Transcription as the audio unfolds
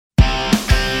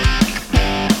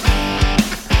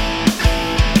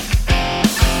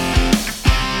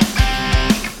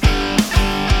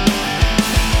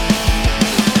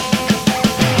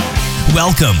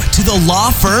Welcome to the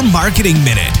Law Firm Marketing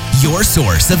Minute, your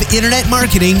source of internet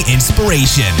marketing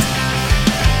inspiration.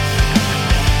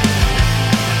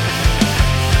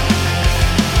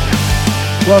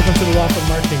 Welcome to the Law Firm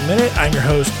Marketing Minute. I'm your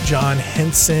host, John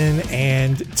Henson,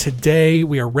 and today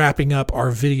we are wrapping up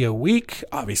our video week.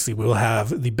 Obviously, we will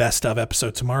have the best of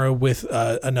episode tomorrow with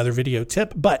another video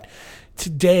tip, but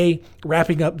today,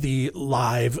 wrapping up the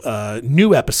live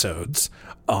new episodes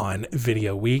on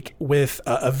Video Week with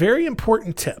a very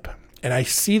important tip. And I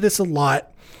see this a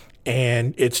lot,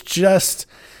 and it's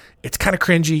kind of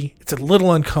cringy. It's a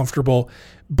little uncomfortable,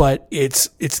 but it's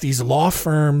these law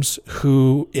firms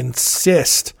who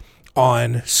insist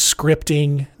on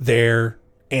scripting their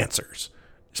answers,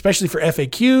 especially for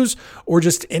FAQs or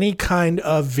just any kind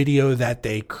of video that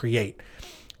they create.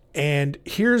 And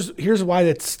here's why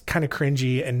that's kind of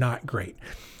cringy and not great.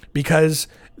 Because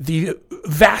the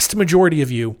vast majority of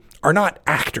you are not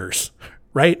actors,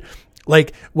 right?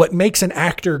 Like, what makes an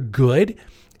actor good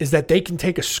is that they can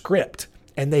take a script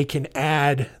and they can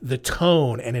add the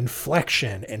tone and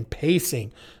inflection and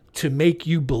pacing to make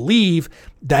you believe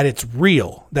that it's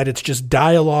real, that it's just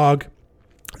dialogue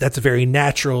that's very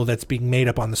natural, that's being made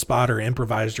up on the spot or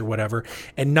improvised or whatever,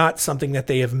 and not something that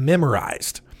they have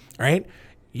memorized, right?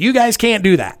 You guys can't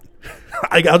do that.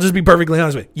 I'll just be perfectly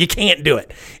honest with you. You can't do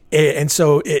it. And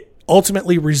so it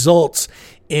ultimately results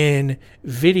in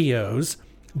videos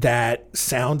that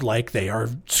sound like they are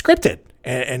scripted.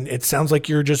 And it sounds like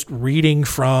you're just reading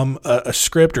from a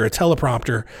script or a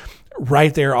teleprompter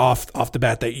right there off the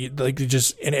bat, that you like,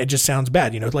 and it just sounds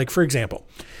bad. You know, like, for example,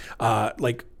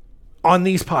 like on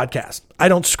these podcasts, I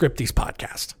don't script these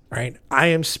podcasts, right? I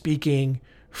am speaking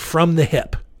from the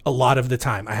hip. A lot of the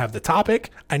time I have the topic.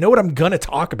 I know what I'm going to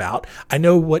talk about. I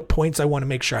know what points I want to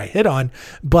make sure I hit on.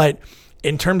 But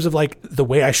in terms of like the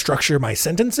way I structure my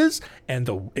sentences and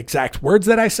the exact words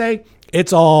that I say,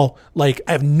 it's all like,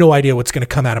 I have no idea what's going to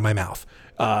come out of my mouth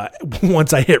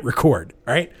once I hit record.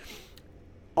 All right.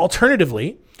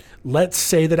 Alternatively, let's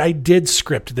say that I did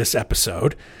script this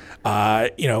episode.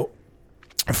 For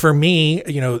me,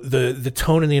 the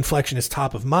tone and the inflection is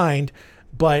top of mind.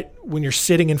 But when you're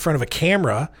sitting in front of a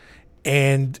camera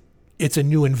and it's a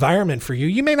new environment for you,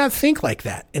 you may not think like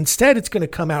that. Instead, it's going to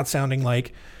come out sounding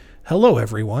like, hello,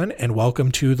 everyone, and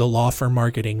welcome to the Law Firm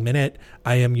Marketing Minute.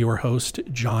 I am your host,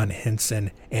 John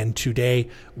Henson, and today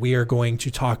we are going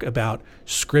to talk about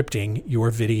scripting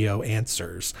your video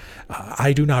answers.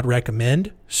 I do not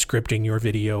recommend scripting your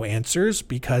video answers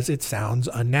because it sounds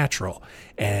unnatural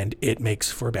and it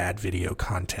makes for bad video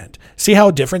content. See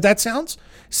how different that sounds?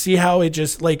 See how it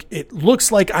just it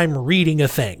looks like I'm reading a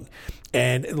thing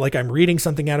and like I'm reading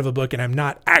something out of a book and I'm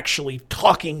not actually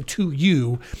talking to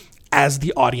you as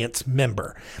the audience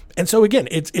member. And so again,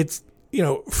 it's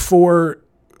for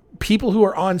people who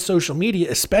are on social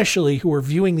media, especially who are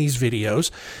viewing these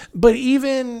videos, but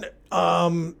even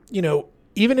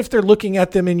if they're looking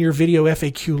at them in your video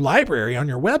FAQ library on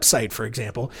your website, for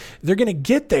example, they're going to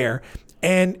get there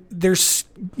and there's,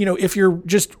 if you're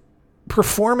just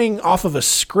performing off of a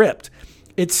script,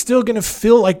 it's still going to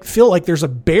feel like there's a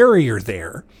barrier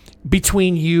there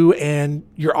between you and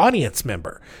your audience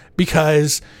member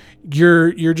because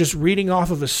you're just reading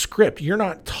off of a script. You're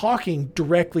not talking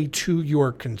directly to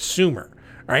your consumer,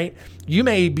 right? You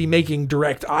may be making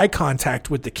direct eye contact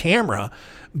with the camera,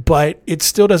 but it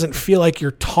still doesn't feel like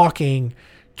you're talking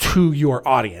to your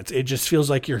audience. It just feels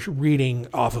like you're reading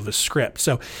off of a script.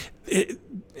 So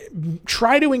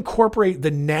try to incorporate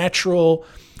the natural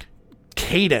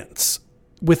cadence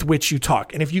with which you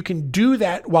talk. And if you can do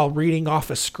that while reading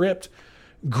off a script,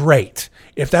 great.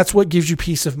 If that's what gives you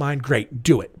peace of mind, great,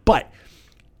 do it. But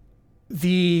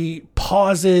the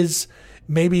pauses,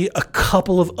 maybe a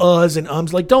couple of uhs and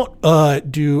ums, like don't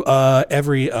do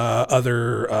every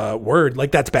other word,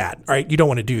 like that's bad. All right, you don't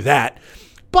want to do that.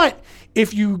 But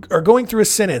if you are going through a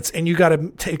sentence and you got to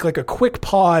take like a quick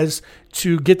pause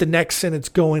to get the next sentence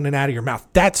going and out of your mouth,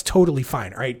 that's totally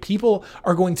fine. All right. People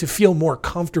are going to feel more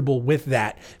comfortable with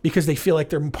that because they feel like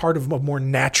they're part of a more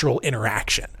natural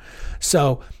interaction.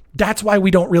 So that's why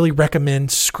we don't really recommend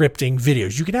scripting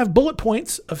videos. You can have bullet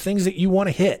points of things that you want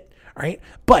to hit. All right.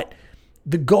 But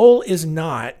the goal is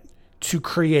not to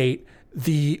create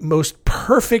the most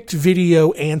perfect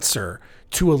video answer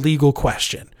to a legal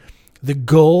question. The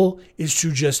goal is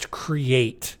to just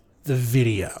create the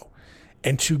video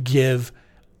and to give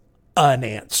an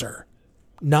answer,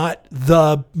 not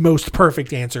the most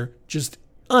perfect answer, just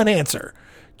an answer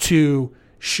to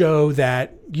show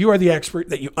that you are the expert,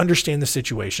 that you understand the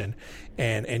situation,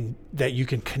 and that you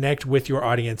can connect with your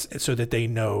audience so that they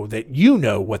know that you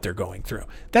know what they're going through.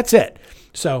 That's it.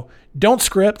 So don't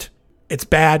script. It's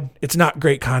bad. It's not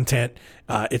great content.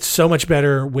 It's so much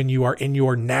better when you are in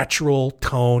your natural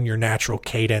tone, your natural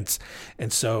cadence.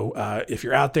 And so if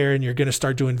you're out there and you're going to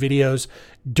start doing videos,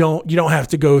 you don't have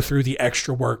to go through the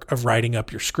extra work of writing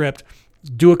up your script.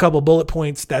 Do a couple bullet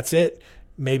points. That's it.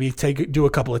 Maybe do a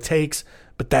couple of takes,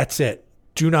 but that's it.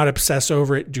 Do not obsess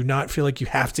over it. Do not feel like you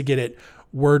have to get it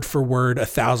word for word,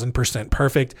 1,000%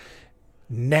 perfect.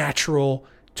 Natural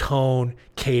tone,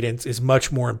 cadence is much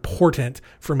more important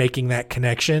for making that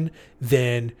connection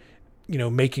than,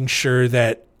 making sure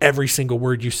that every single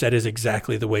word you said is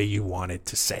exactly the way you wanted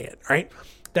to say it. All right.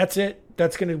 That's it.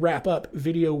 That's going to wrap up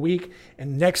video week.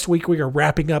 And next week, we are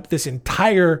wrapping up this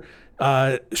entire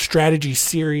strategy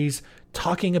series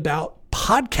talking about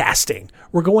podcasting.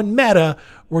 We're going meta.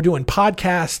 We're doing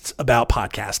podcasts about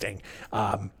podcasting.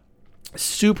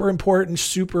 Super important,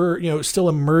 still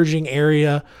emerging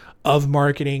area of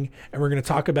marketing. And we're going to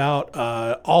talk about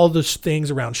all those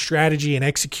things around strategy and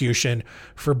execution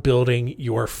for building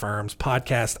your firm's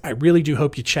podcast. I really do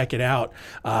hope you check it out.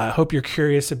 Hope you're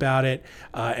curious about it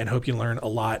and hope you learn a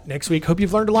lot next week. Hope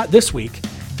you've learned a lot this week.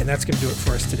 And that's going to do it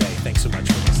for us today. Thanks so much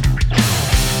for listening.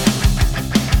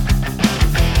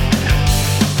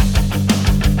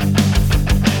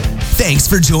 Thanks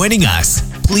for joining us.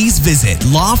 Please visit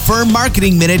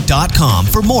lawfirmmarketingminute.com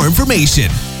for more information.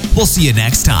 We'll see you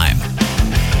next time.